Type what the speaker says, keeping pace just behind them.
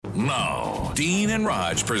Now, Dean and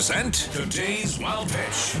Raj present today's Wild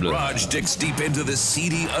Pitch. Raj digs deep into the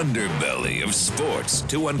seedy underbelly of sports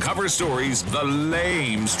to uncover stories the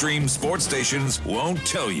lamestream sports stations won't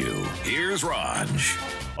tell you. Here's Raj.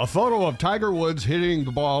 A photo of Tiger Woods hitting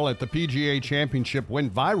the ball at the PGA Championship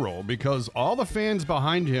went viral because all the fans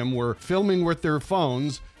behind him were filming with their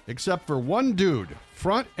phones, except for one dude,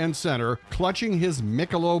 front and center, clutching his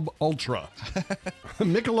Michelob Ultra.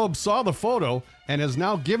 Michelob saw the photo and has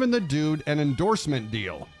now given the dude an endorsement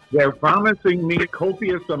deal. They're promising me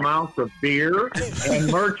copious amounts of beer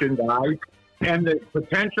and merchandise and the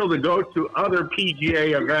potential to go to other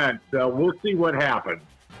PGA events. So we'll see what happens.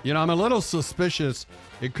 You know, I'm a little suspicious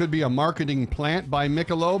it could be a marketing plant by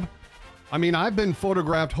Michelob. I mean, I've been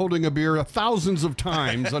photographed holding a beer thousands of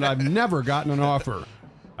times and I've never gotten an offer.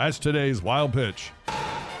 That's today's Wild Pitch.